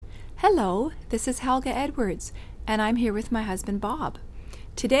Hello, this is Helga Edwards, and I'm here with my husband Bob.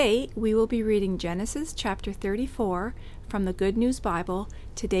 Today, we will be reading Genesis chapter 34 from the Good News Bible,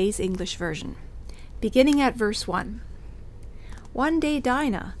 today's English version. Beginning at verse 1. One day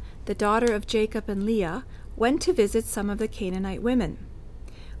Dinah, the daughter of Jacob and Leah, went to visit some of the Canaanite women.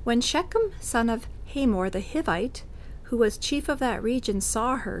 When Shechem, son of Hamor the Hivite, who was chief of that region,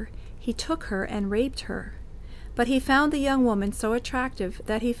 saw her, he took her and raped her. But he found the young woman so attractive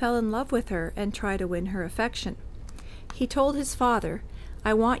that he fell in love with her and tried to win her affection. He told his father,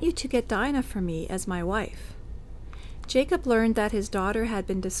 "I want you to get Dinah for me as my wife." Jacob learned that his daughter had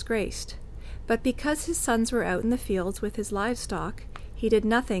been disgraced, but because his sons were out in the fields with his livestock, he did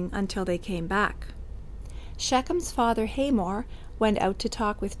nothing until they came back. Shechem's father Hamor went out to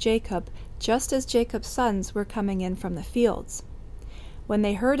talk with Jacob just as Jacob's sons were coming in from the fields. When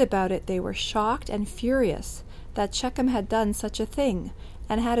they heard about it, they were shocked and furious that Shechem had done such a thing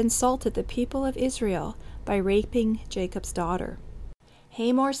and had insulted the people of Israel by raping Jacob's daughter.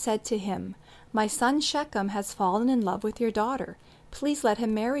 Hamor said to him, "My son Shechem has fallen in love with your daughter. Please let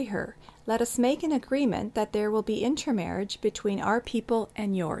him marry her. Let us make an agreement that there will be intermarriage between our people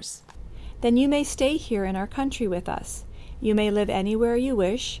and yours. Then you may stay here in our country with us. You may live anywhere you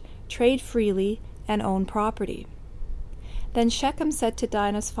wish, trade freely, and own property." Then Shechem said to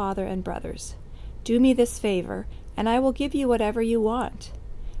Dinah's father and brothers, "Do me this favor, and I will give you whatever you want.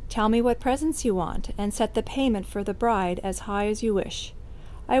 Tell me what presents you want, and set the payment for the bride as high as you wish.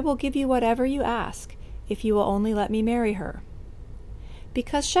 I will give you whatever you ask, if you will only let me marry her."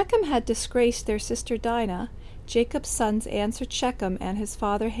 Because Shechem had disgraced their sister Dinah, Jacob's sons answered Shechem and his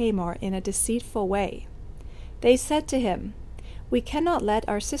father Hamor in a deceitful way. They said to him, "We cannot let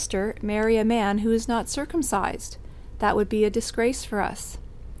our sister marry a man who is not circumcised. That would be a disgrace for us.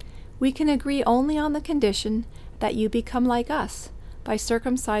 We can agree only on the condition that you become like us by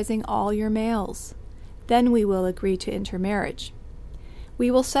circumcising all your males. Then we will agree to intermarriage. We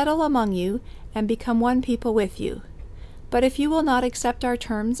will settle among you and become one people with you. But if you will not accept our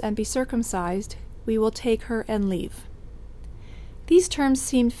terms and be circumcised, we will take her and leave." These terms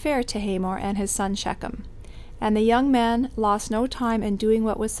seemed fair to Hamor and his son Shechem, and the young man lost no time in doing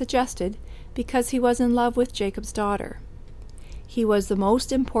what was suggested because he was in love with Jacob's daughter. He was the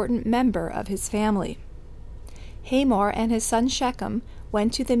most important member of his family. Hamor and his son Shechem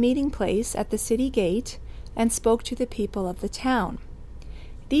went to the meeting place at the city gate and spoke to the people of the town.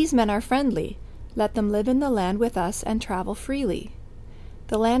 "These men are friendly. Let them live in the land with us and travel freely.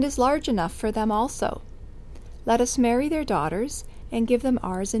 The land is large enough for them also. Let us marry their daughters and give them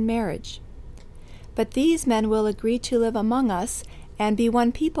ours in marriage. But these men will agree to live among us and be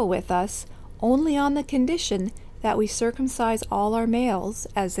one people with us only on the condition that we circumcise all our males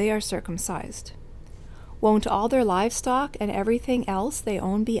as they are circumcised. Won't all their livestock and everything else they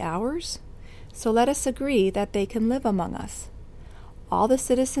own be ours? So let us agree that they can live among us." All the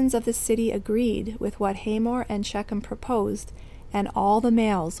citizens of the city agreed with what Hamor and Shechem proposed, and all the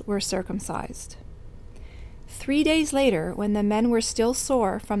males were circumcised. 3 days later, when the men were still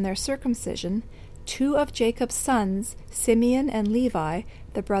sore from their circumcision, 2 of Jacob's sons, Simeon and Levi,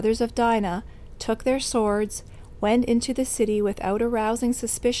 the brothers of Dinah, took their swords, went into the city without arousing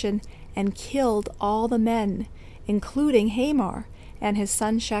suspicion, and killed all the men, including Hamor and his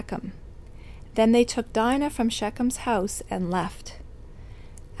son Shechem. Then they took Dinah from Shechem's house and left.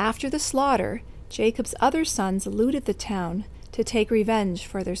 After the slaughter, Jacob's other sons looted the town to take revenge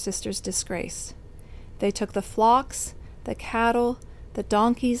for their sister's disgrace. They took the flocks, the cattle, the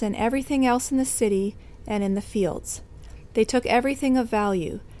donkeys, and everything else in the city and in the fields. They took everything of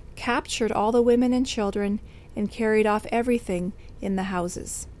value, captured all the women and children, and carried off everything in the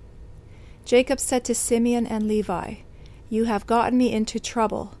houses. Jacob said to Simeon and Levi, "You have gotten me into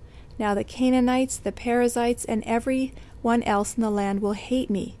trouble. Now the Canaanites, the Perizzites, and everyone else in the land will hate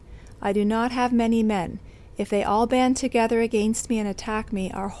me. I do not have many men. If they all band together against me and attack me,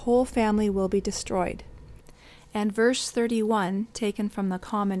 our whole family will be destroyed." And verse 31, taken from the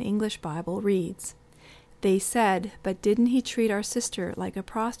Common English Bible, reads, "They said, 'But didn't he treat our sister like a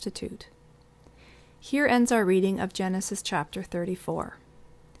prostitute?'" Here ends our reading of Genesis chapter 34.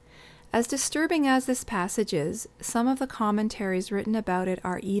 As disturbing as this passage is, some of the commentaries written about it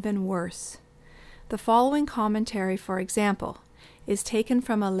are even worse. The following commentary, for example, is taken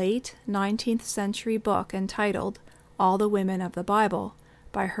from a late 19th century book entitled All the Women of the Bible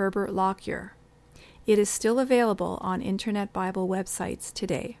by Herbert Lockyer. It is still available on Internet Bible websites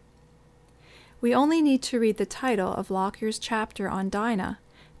today. We only need to read the title of Lockyer's chapter on Dinah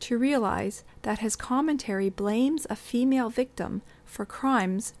to realize that his commentary blames a female victim for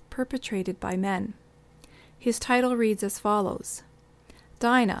crimes perpetrated by men. His title reads as follows: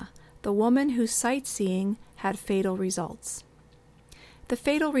 Dinah, the woman whose sightseeing had fatal results. The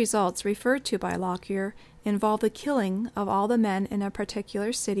fatal results referred to by Lockyer involve the killing of all the men in a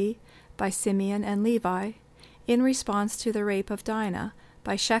particular city by Simeon and Levi in response to the rape of Dinah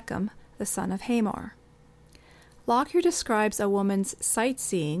by Shechem, the son of Hamor. Lockyer describes a woman's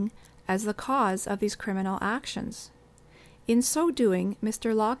sightseeing as the cause of these criminal actions. In so doing,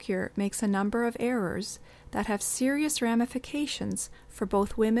 Mr. Lockyer makes a number of errors that have serious ramifications for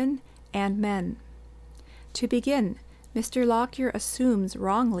both women and men. To begin, Mr. Lockyer assumes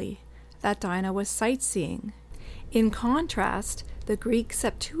wrongly that Dinah was sightseeing. In contrast, the Greek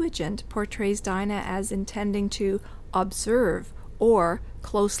Septuagint portrays Dinah as intending to observe or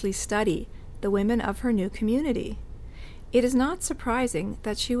closely study the women of her new community. It is not surprising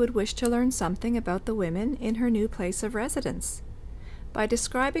that she would wish to learn something about the women in her new place of residence. By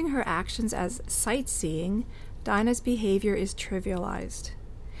describing her actions as sightseeing, Dinah's behavior is trivialized.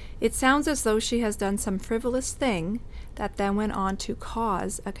 It sounds as though she has done some frivolous thing that then went on to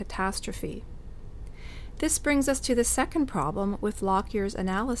cause a catastrophe. This brings us to the second problem with Lockyer's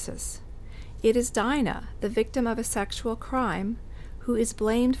analysis. It is Dinah, the victim of a sexual crime, who is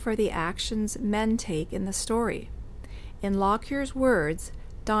blamed for the actions men take in the story. In Lockyer's words,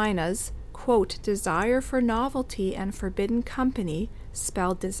 Dinah's, quote, desire for novelty and forbidden company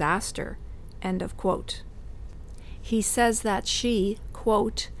spelled disaster, end of quote. He says that she,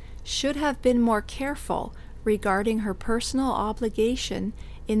 quote, should have been more careful regarding her personal obligation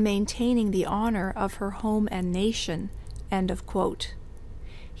in maintaining the honor of her home and nation, end of quote.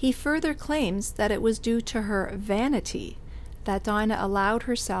 He further claims that it was due to her vanity that Dinah allowed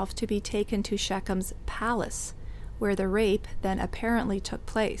herself to be taken to Shechem's palace, where the rape then apparently took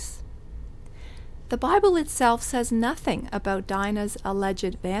place. The Bible itself says nothing about Dinah's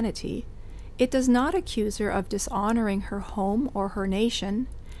alleged vanity. It does not accuse her of dishonoring her home or her nation,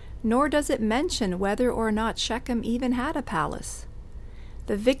 nor does it mention whether or not Shechem even had a palace.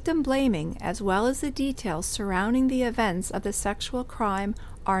 The victim blaming, as well as the details surrounding the events of the sexual crime,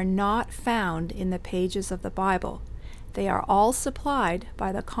 are not found in the pages of the Bible. They are all supplied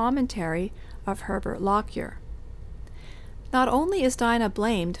by the commentary of Herbert Lockyer. Not only is Dinah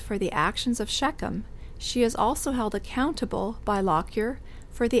blamed for the actions of Shechem, she is also held accountable by Lockyer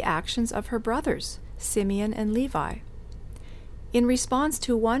for the actions of her brothers, Simeon and Levi. In response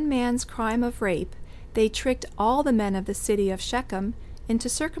to one man's crime of rape, they tricked all the men of the city of Shechem into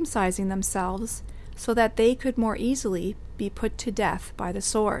circumcising themselves so that they could more easily be put to death by the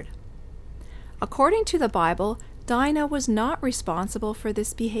sword. According to the Bible, Dinah was not responsible for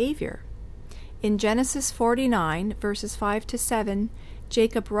this behavior. In Genesis 49, verses 5 to 7,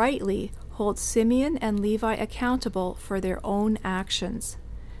 Jacob rightly holds Simeon and Levi accountable for their own actions.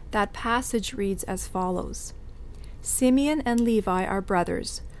 That passage reads as follows: Simeon and Levi are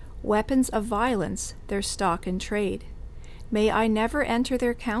brothers, weapons of violence, their stock in trade. May I never enter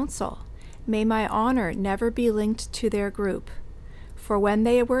their council. May my honor never be linked to their group. For when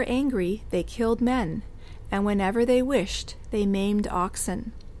they were angry, they killed men, and whenever they wished, they maimed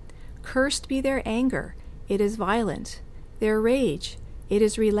oxen. Cursed be their anger, it is violent. Their rage, it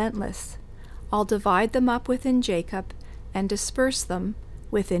is relentless. I'll divide them up within Jacob and disperse them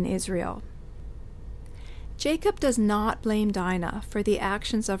within Israel. Jacob does not blame Dinah for the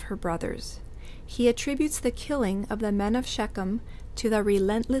actions of her brothers. He attributes the killing of the men of Shechem to the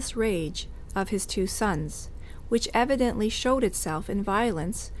relentless rage of his two sons, which evidently showed itself in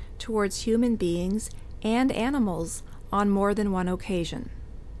violence towards human beings and animals on more than one occasion.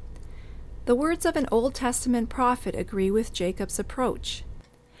 The words of an Old Testament prophet agree with Jacob's approach.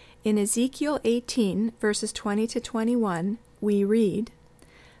 In Ezekiel 18, verses 20 to 21, we read,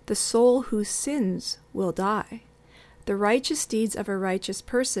 "The soul who sins will die. The righteous deeds of a righteous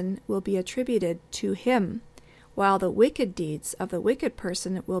person will be attributed to him, while the wicked deeds of the wicked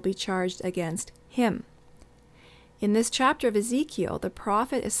person will be charged against him." In this chapter of Ezekiel, the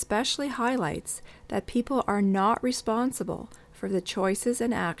prophet especially highlights that people are not responsible for the choices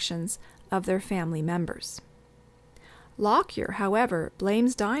and actions of their family members. Lockyer, however,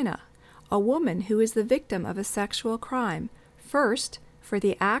 blames Dinah, a woman who is the victim of a sexual crime, first for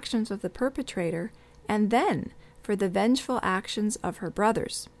the actions of the perpetrator and then for the vengeful actions of her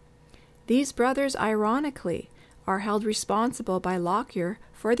brothers. These brothers, ironically, are held responsible by Lockyer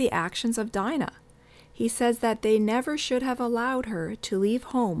for the actions of Dinah. He says that they never should have allowed her to leave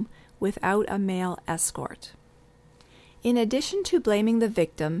home without a male escort. In addition to blaming the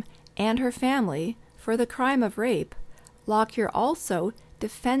victim and her family for the crime of rape, Lockyer also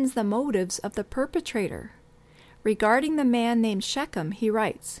defends the motives of the perpetrator. Regarding the man named Shechem, he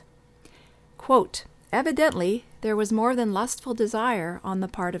writes, quote, "Evidently, there was more than lustful desire on the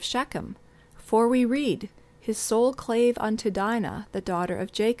part of Shechem, for we read, "His soul clave unto Dinah, the daughter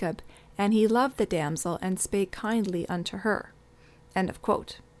of Jacob, and he loved the damsel, and spake kindly unto her." End of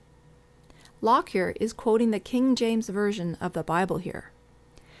quote. Lockyer is quoting the King James Version of the Bible here.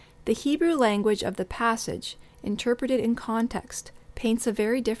 The Hebrew language of the passage, interpreted in context, paints a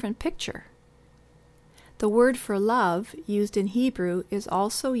very different picture. The word for love used in Hebrew is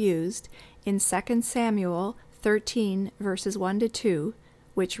also used in 2 Samuel 13, verses 1-2,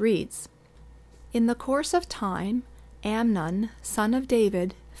 which reads, "In the course of time, Amnon, son of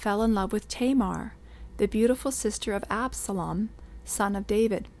David, fell in love with Tamar, the beautiful sister of Absalom, son of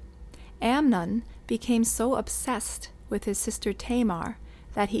David. Amnon became so obsessed with his sister Tamar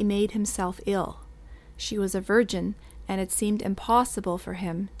that he made himself ill. She was a virgin, and it seemed impossible for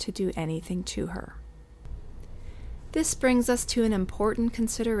him to do anything to her." This brings us to an important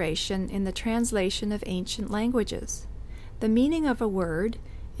consideration in the translation of ancient languages. The meaning of a word,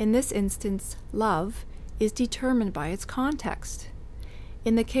 in this instance love, is determined by its context.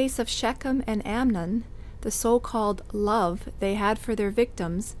 In the case of Shechem and Amnon, the so-called love they had for their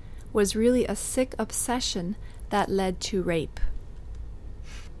victims was really a sick obsession that led to rape.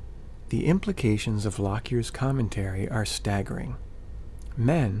 The implications of Lockyer's commentary are staggering.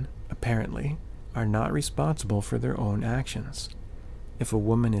 Men, apparently, are not responsible for their own actions. If a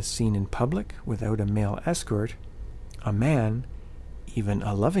woman is seen in public without a male escort, a man, even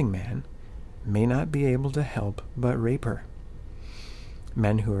a loving man, may not be able to help but rape her.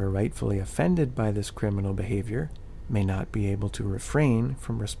 Men who are rightfully offended by this criminal behavior may not be able to refrain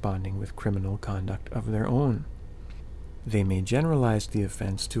from responding with criminal conduct of their own. They may generalize the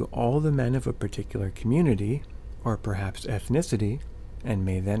offense to all the men of a particular community, or perhaps ethnicity, and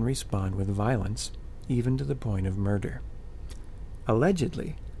may then respond with violence, even to the point of murder.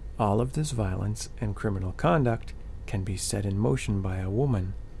 Allegedly, all of this violence and criminal conduct can be set in motion by a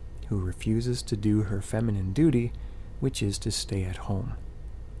woman who refuses to do her feminine duty, which is to stay at home.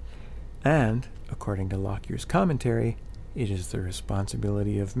 And, according to Lockyer's commentary, it is the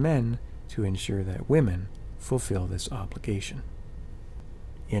responsibility of men to ensure that women fulfill this obligation.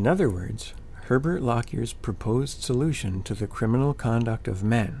 In other words, Herbert Lockyer's proposed solution to the criminal conduct of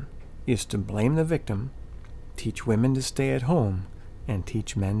men is to blame the victim, teach women to stay at home, and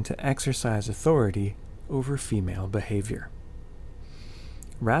teach men to exercise authority over female behavior.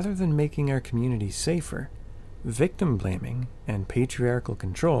 Rather than making our community safer, victim blaming and patriarchal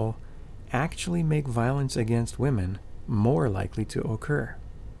control actually make violence against women more likely to occur.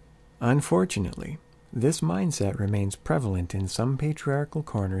 Unfortunately, this mindset remains prevalent in some patriarchal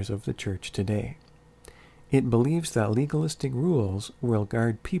corners of the church today. It believes that legalistic rules will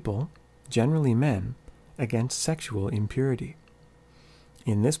guard people, generally men, against sexual impurity.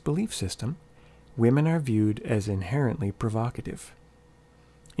 In this belief system, women are viewed as inherently provocative.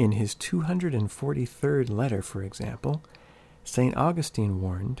 In his 243rd letter, for example, St. Augustine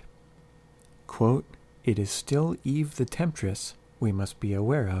warned, quote, "It is still Eve the temptress we must be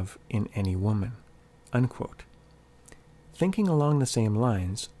aware of in any woman." Unquote. Thinking along the same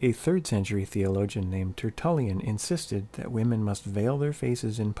lines, a 3rd century theologian named Tertullian insisted that women must veil their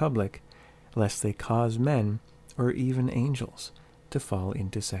faces in public lest they cause men, or even angels, to fall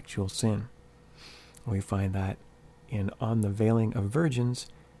into sexual sin. We find that in On the Veiling of Virgins,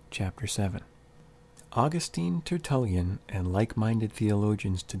 chapter 7. Augustine, Tertullian, and like-minded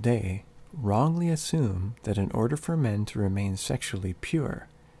theologians today wrongly assume that in order for men to remain sexually pure,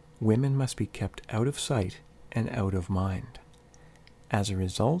 women must be kept out of sight and out of mind. As a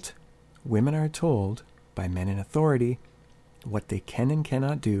result, women are told, by men in authority, what they can and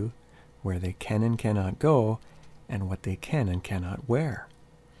cannot do, where they can and cannot go, and what they can and cannot wear.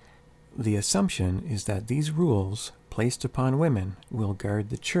 The assumption is that these rules placed upon women will guard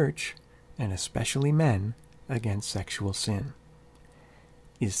the church, and especially men, against sexual sin.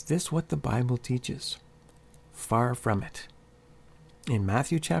 Is this what the Bible teaches? Far from it. In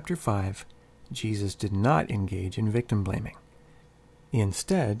Matthew chapter 5, Jesus did not engage in victim blaming.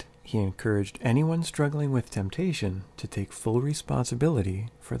 Instead, he encouraged anyone struggling with temptation to take full responsibility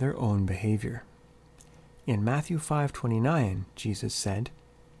for their own behavior. In Matthew 5:29, Jesus said,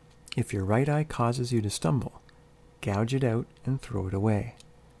 "If your right eye causes you to stumble, gouge it out and throw it away.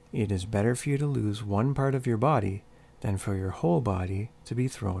 It is better for you to lose one part of your body than for your whole body to be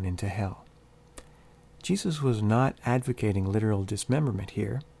thrown into hell." Jesus was not advocating literal dismemberment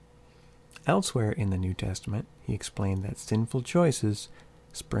here. Elsewhere in the New Testament, he explained that sinful choices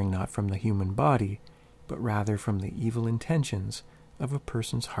spring not from the human body, but rather from the evil intentions of a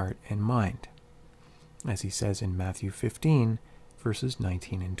person's heart and mind, as he says in Matthew 15, verses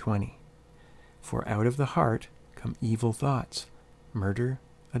 19 and 20. "For out of the heart come evil thoughts, murder,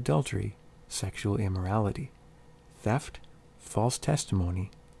 adultery, sexual immorality, theft, false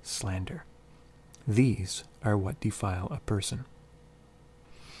testimony, slander. These are what defile a person.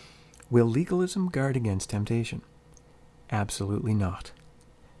 Will legalism guard against temptation? Absolutely not.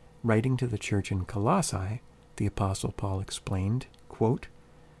 Writing to the church in Colossae, the Apostle Paul explained, quote,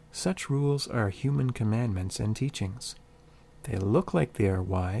 "Such rules are human commandments and teachings. They look like they are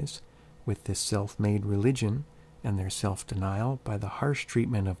wise, with this self-made religion and their self-denial by the harsh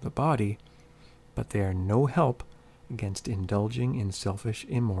treatment of the body, but they are no help against indulging in selfish,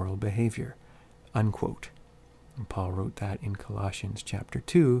 immoral behavior." Unquote. And Paul wrote that in Colossians chapter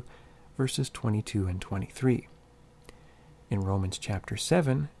 2, verses 22 and 23. In Romans chapter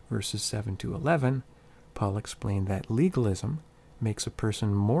 7, verses 7 to 11, Paul explained that legalism makes a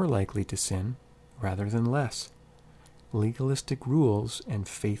person more likely to sin rather than less. Legalistic rules and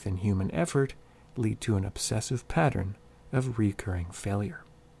faith in human effort lead to an obsessive pattern of recurring failure.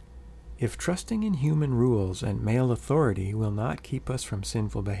 If trusting in human rules and male authority will not keep us from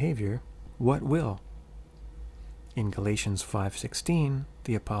sinful behavior, what will? In Galatians 5:16,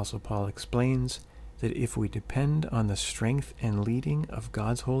 the Apostle Paul explains that if we depend on the strength and leading of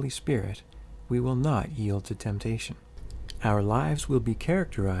God's Holy Spirit, we will not yield to temptation. Our lives will be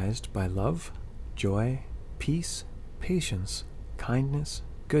characterized by love, joy, peace, patience, kindness,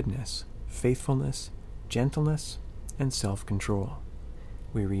 goodness, faithfulness, gentleness, and self-control.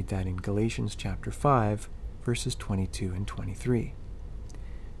 We read that in Galatians chapter 5, verses 22 and 23.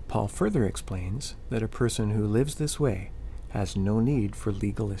 Paul further explains that a person who lives this way has no need for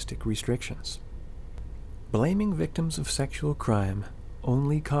legalistic restrictions. Blaming victims of sexual crime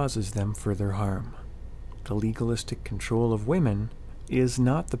only causes them further harm. The legalistic control of women is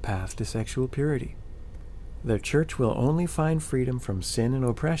not the path to sexual purity. The church will only find freedom from sin and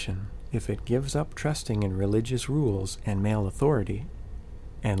oppression if it gives up trusting in religious rules and male authority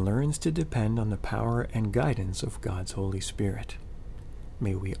and learns to depend on the power and guidance of God's Holy Spirit.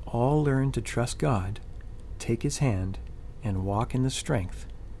 May we all learn to trust God, take His hand, and walk in the strength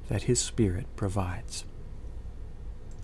that His Spirit provides.